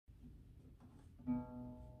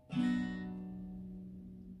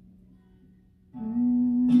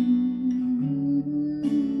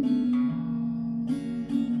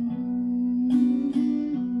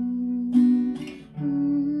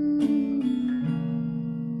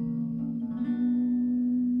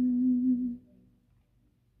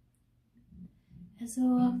As I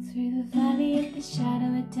walk through the valley of the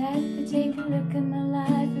shadow of death, I take a look at my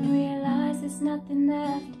life and realize there's nothing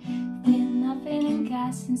left. Been nothing and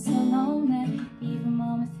gassing so long that even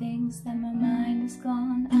more things that my mind is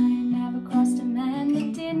gone. I ain't never crossed a man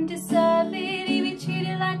that didn't deserve it. He be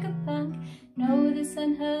treated like a punk, no, this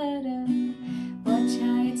unheard of. Watch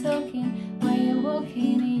how you're talking, where you're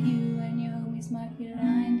walking, and you and your homies might be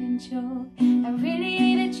lined in chalk. I really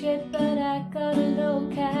ain't a trip, but I got a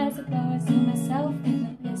look as I blow. I see myself in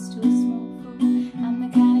the pistol smoke full. I'm the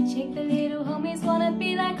kind of chick the little homies wanna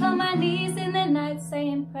be like, on my knees in the night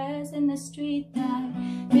saying prayers in the street. I've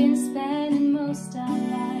been spending most our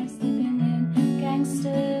lives living in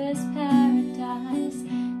Gangstas Paradise.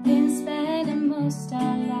 Been spending most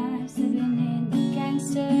our lives living in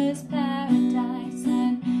Gangstas Paradise.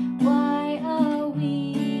 And why are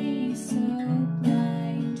we so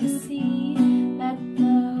blind to see that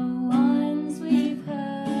the ones we've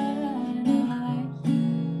hurt are you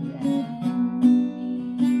and me?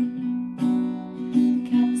 The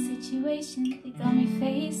kind of situation they got me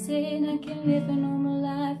facing, I can live a normal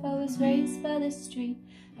life. I was raised by the street,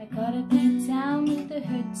 I gotta be down with the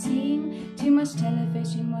hood team. Too much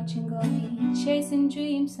television watching got me chasing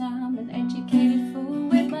dreams. I'm an educated fool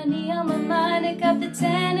with money on my mind. I got the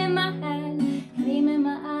 10 in my hand, gleam in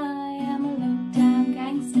my eye. I'm a low-down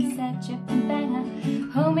gangster, set tripping banger.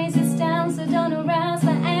 Homies is down, so don't arouse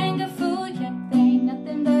my anger, fool. Yep, they ain't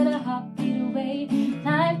nothing but a heartbeat away.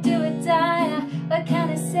 Life do or die, what can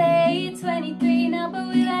I say? 23 now, but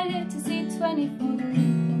will I live to see 24?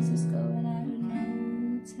 Things is going, I don't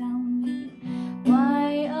know. Tell me,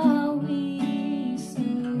 why are we so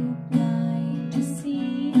blind to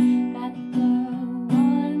see that the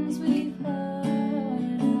ones we've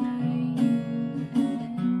hurt are you and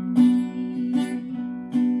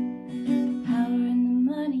me? Power in the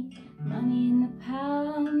money, money in the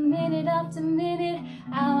power. Minute after minute,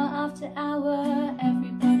 hour after hour,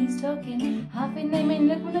 everybody's talking. Half in they may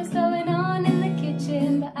look what's going on in the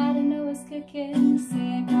kitchen, but I don't know what's cooking.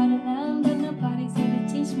 Say I gotta learn, but nobody's here to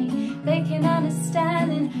teach me. They can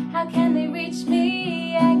understand, and how can they reach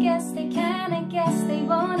me? I guess they can, I guess they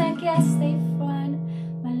won't, I guess they find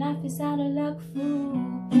my life is out of luck, fool.